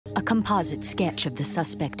composite sketch of the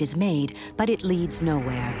suspect is made, but it leads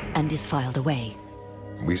nowhere and is filed away.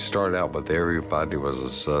 We started out with everybody was a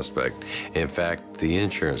suspect. In fact, the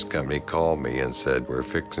insurance company called me and said, we're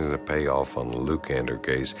fixing to pay off on the Lucander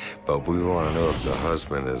case, but we want to know if the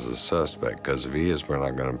husband is a suspect, because if he is, we're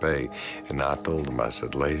not going to pay. And I told him, I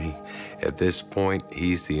said, lady, at this point,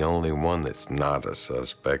 he's the only one that's not a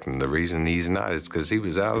suspect, and the reason he's not is because he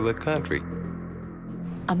was out of the country.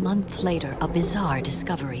 A month later, a bizarre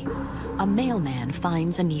discovery. A mailman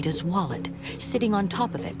finds Anita's wallet. Sitting on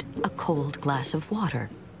top of it, a cold glass of water.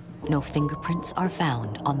 No fingerprints are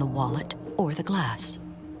found on the wallet or the glass.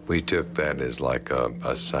 We took that as like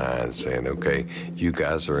a sign saying, okay, you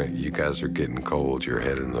guys are getting cold. You're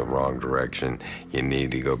heading in the wrong direction. You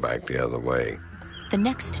need to go back the other way. The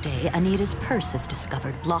next day, Anita's purse is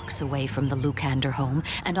discovered blocks away from the Lucander home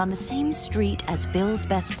and on the same street as Bill's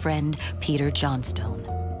best friend, Peter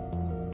Johnstone.